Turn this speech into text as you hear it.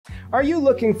Are you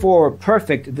looking for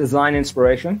perfect design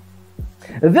inspiration?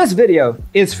 This video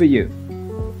is for you.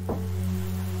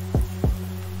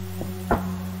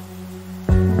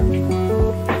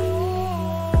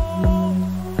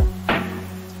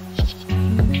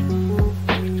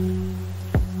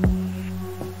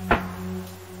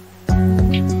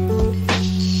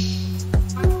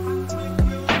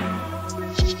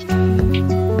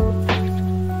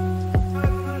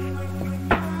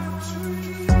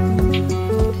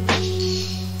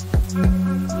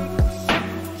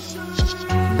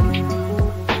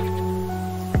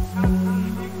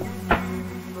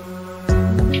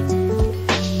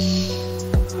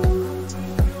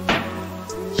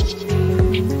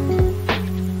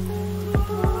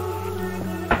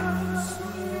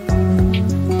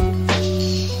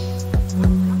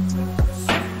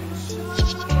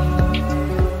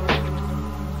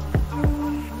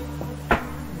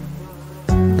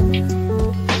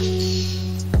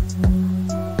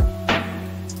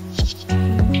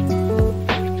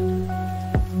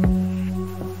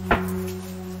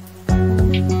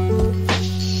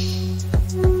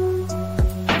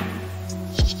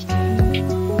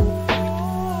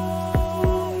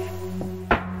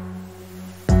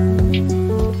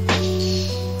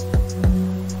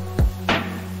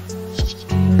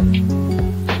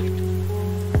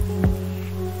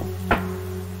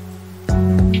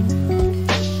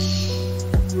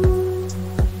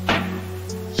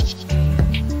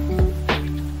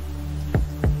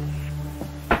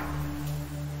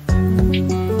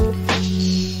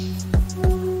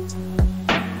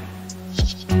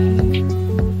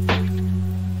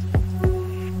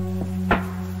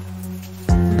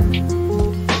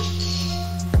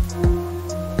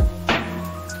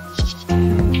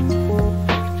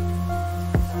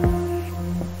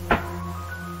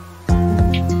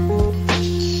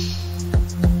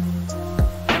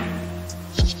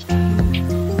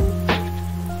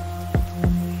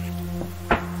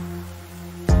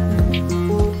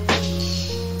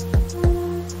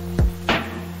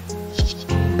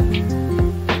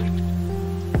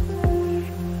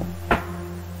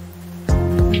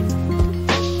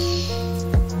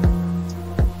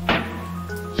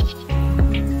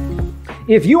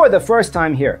 If you are the first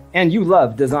time here and you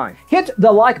love design, hit the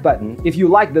like button if you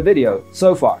like the video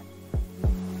so far.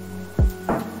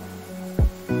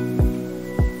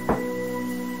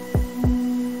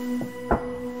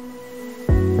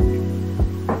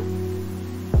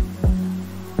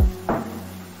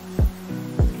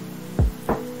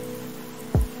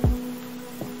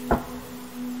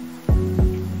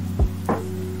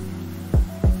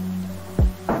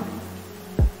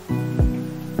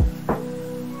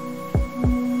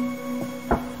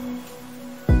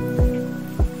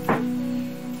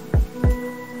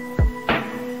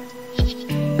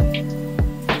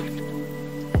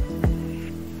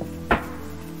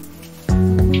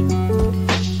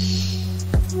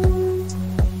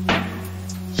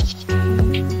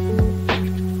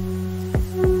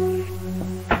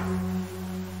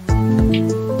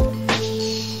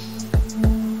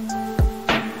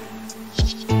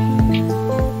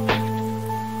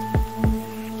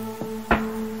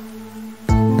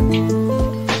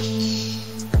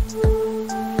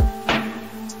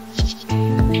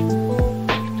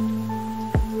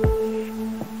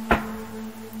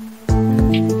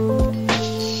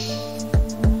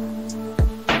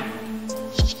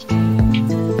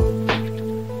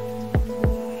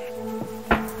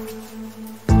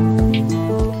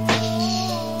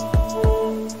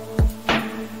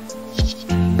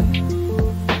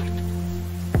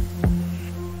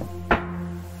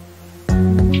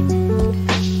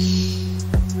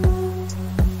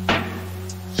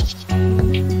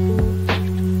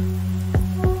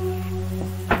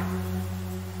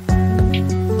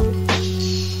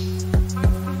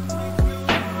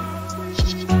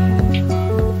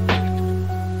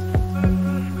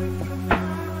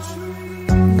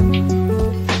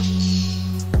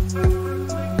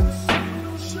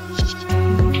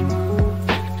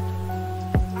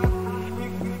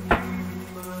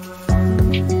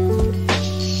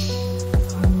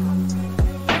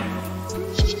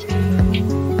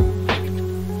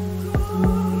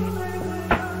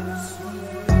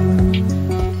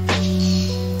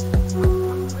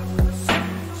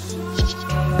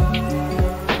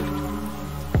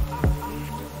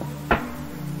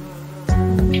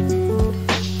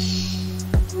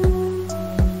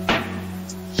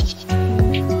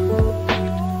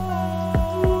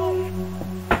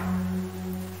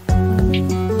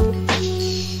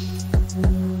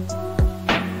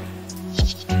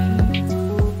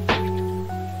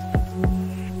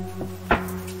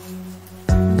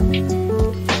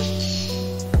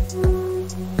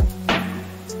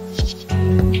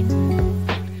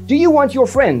 Do you want your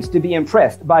friends to be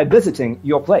impressed by visiting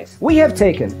your place? We have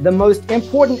taken the most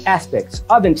important aspects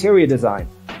of interior design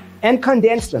and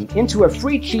condensed them into a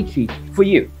free cheat sheet for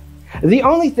you. The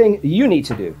only thing you need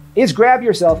to do is grab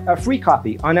yourself a free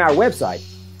copy on our website,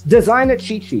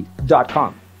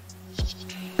 designercheatsheet.com.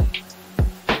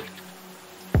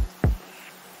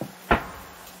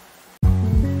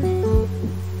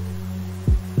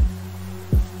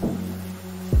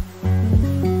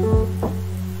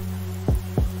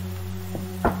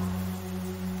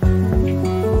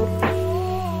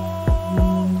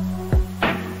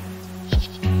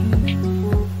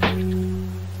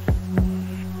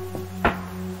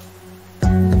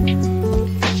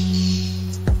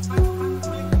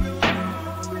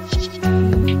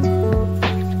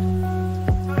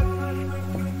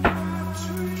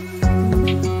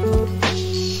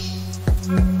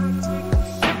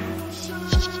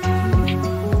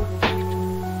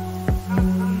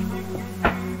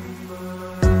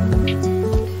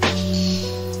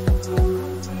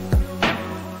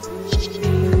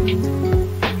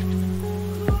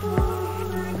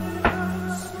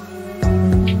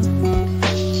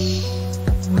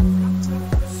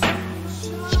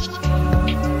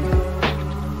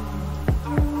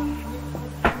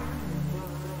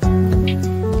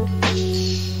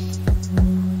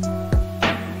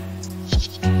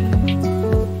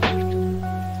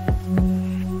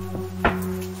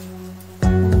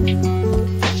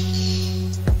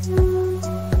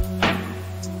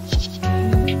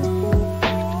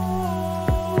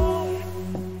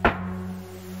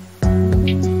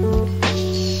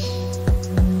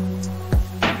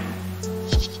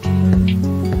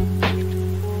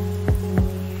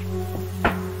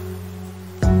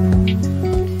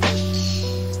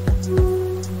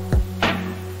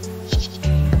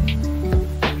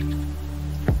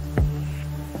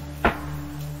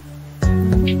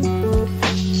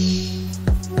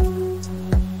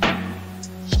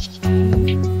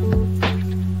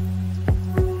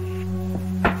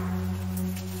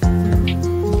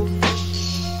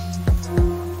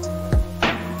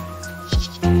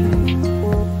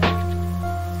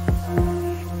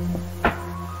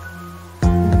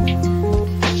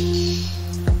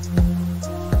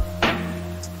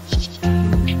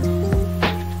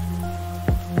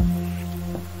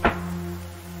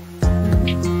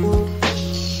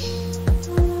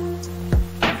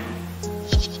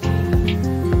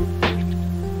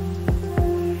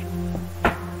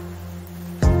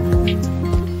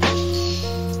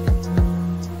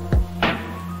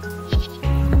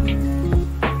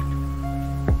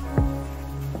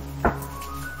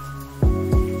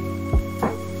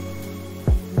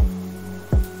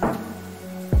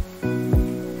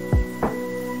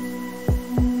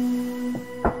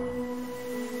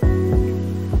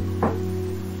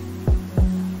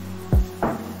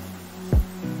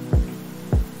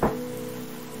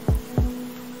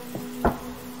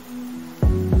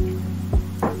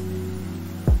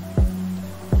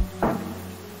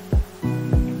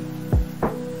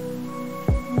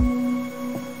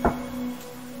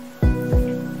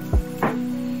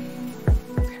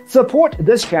 Support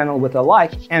this channel with a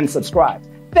like and subscribe.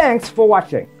 Thanks for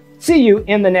watching. See you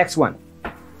in the next one.